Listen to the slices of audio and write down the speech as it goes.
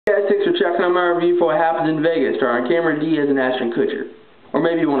thanks for checking out my review for What Happens in Vegas, starring Cameron Diaz and Ashton Kutcher. Or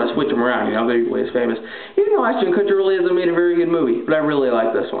maybe you want to switch them around, you know, they're equally as famous. Even though Ashton Kutcher really hasn't made a very good movie, but I really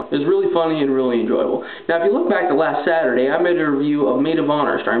like this one. It's really funny and really enjoyable. Now, if you look back to last Saturday, I made a review of Maid of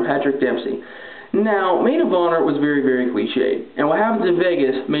Honor, starring Patrick Dempsey. Now, Maid of Honor was very, very cliched, and What Happens in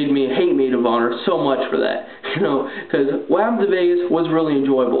Vegas made me hate Maid of Honor so much for that, you know, because What Happens in Vegas was really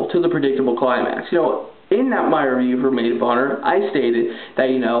enjoyable to the predictable climax. You know, in my review for Maid of Honor, I stated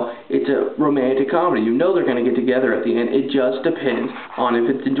that, you know, it's a romantic comedy. You know they're going to get together at the end. It just depends on if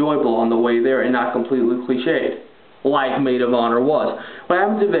it's enjoyable on the way there and not completely cliched, like Maid of Honor was. What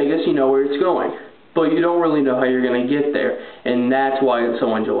Happens in Vegas, you know where it's going, but you don't really know how you're going to get there, and that's why it's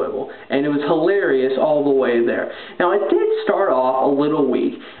so enjoyable. And it was hilarious all the way there. Now, it did start off a little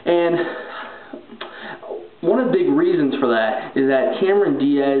weak, and one of the big reasons for that is that Cameron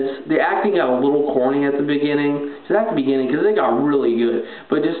Diaz, the acting got a little corny at the beginning. Just at the beginning, because they got really good.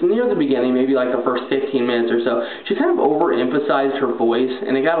 But just near the beginning, maybe like the first 15 minutes or so, she kind of overemphasized her voice,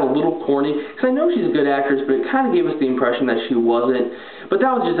 and it got a little corny. Because I know she's a good actress, but it kind of gave us the impression that she wasn't. But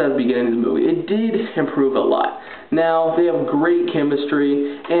that was just at the beginning of the movie. It did improve a lot. Now, they have great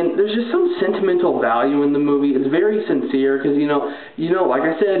chemistry, and there's just some sentimental value in the movie. It's very sincere, because, you know, like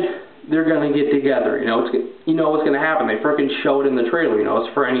I said, they're going to get together, you know what's going to happen. They frickin' show it in the trailer, you know,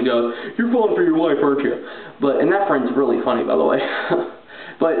 his friend, he goes, "You're falling for your wife, aren't you?" And that friend's really funny, by the way.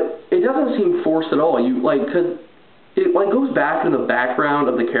 But it doesn't seem forced at all, because it, goes back to the background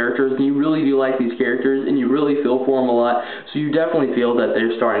of the characters, and you really do like these characters, and you really feel for them a lot, so you definitely feel that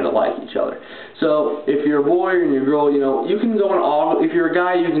they're starting to like each other. So, if you're a boy and you're a girl, you know, you can go and ogle. If you're a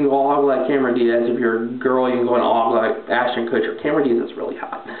guy, you can go ogle like Cameron Diaz. If you're a girl, you can go and ogle like Ashton Kutcher. Cameron Diaz is really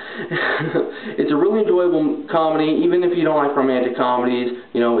hot. It's a really enjoyable comedy, even if you don't like romantic comedies.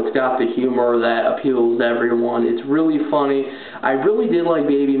 You know, it's got the humor that appeals to everyone. It's really funny. I really did like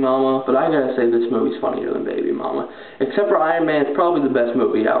Baby Mama, but I gotta say this movie's funnier than Baby Mama. Except for Iron Man, it's probably the best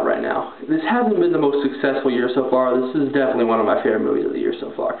movie out right now. This hasn't been the most successful year so far. This is definitely one of my favorite movies of the year so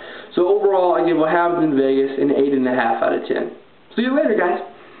far. So overall, I give What Happens in Vegas an 8.5 out of 10. See you later, guys.